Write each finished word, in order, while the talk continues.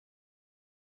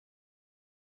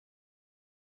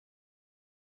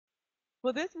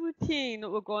For this routine,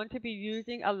 we're going to be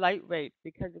using a light weight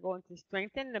because we're going to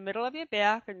strengthen the middle of your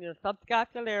back and your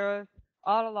subscapularis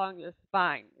all along your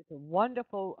spine. It's a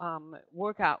wonderful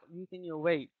workout using your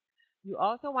weight. You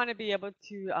also want to be able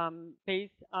to face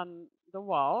the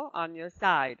wall on your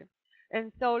side.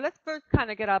 And so let's first kind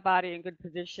of get our body in good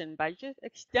position by just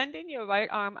extending your right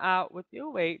arm out with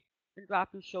your weight and drop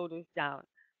your shoulders down.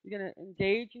 You're going to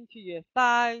engage into your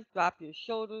thighs, drop your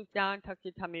shoulders down, tuck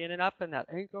your tummy in and up in that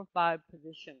ankle 5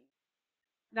 position.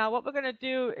 Now what we're going to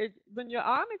do is when your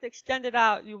arm is extended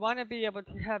out, you want to be able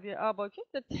to have your elbow just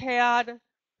a tad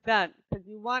bent because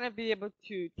you want to be able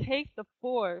to take the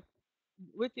force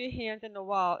with your hands in the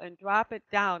wall and drop it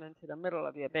down into the middle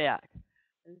of your back.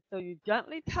 And so you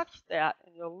gently touch that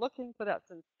and you're looking for that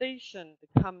sensation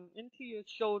to come into your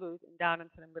shoulders and down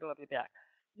into the middle of your back.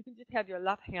 You can just have your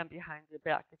left hand behind your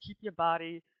back to keep your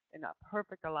body in that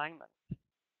perfect alignment.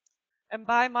 And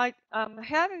by my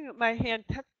having my hand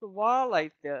touch the wall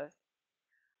like this,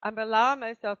 I'm allowing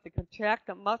myself to contract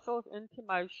the muscles into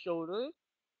my shoulders,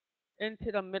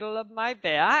 into the middle of my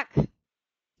back,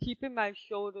 keeping my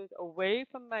shoulders away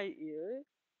from my ears.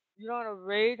 You don't want to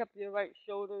raise up your right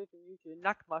shoulders and use your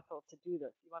neck muscle to do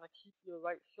this. You want to keep your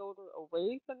right shoulder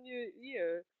away from your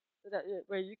ear so that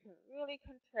way you can really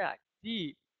contract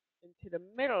deep into the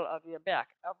middle of your back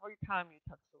every time you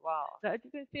touch the wall. So as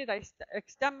you can see, as I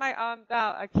extend my arms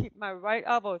out, I keep my right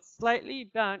elbow slightly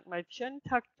bent, my chin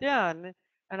tucked in,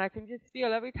 and I can just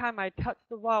feel every time I touch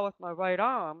the wall with my right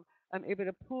arm, I'm able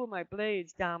to pull my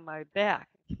blades down my back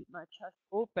and keep my chest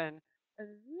open and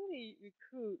really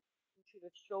recruit into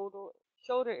the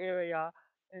shoulder area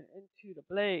and into the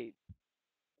blades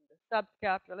and the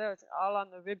subscapularis all on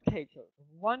the rib cage. So it's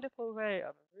a wonderful way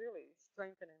of really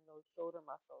strengthening those shoulder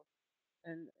muscles.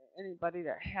 And anybody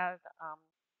that has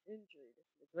injury, this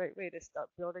is a great way to start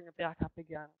building it back up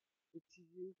again. Is to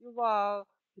use your wall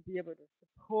to be able to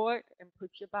support and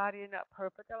put your body in that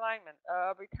perfect alignment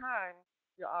every time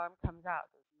your arm comes out.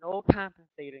 There's no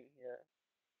compensating here.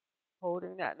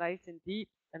 Holding that nice and deep.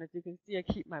 And as you can see, I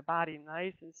keep my body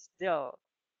nice and still.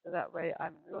 So that way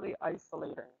I'm really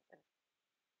isolating.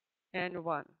 And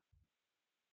one.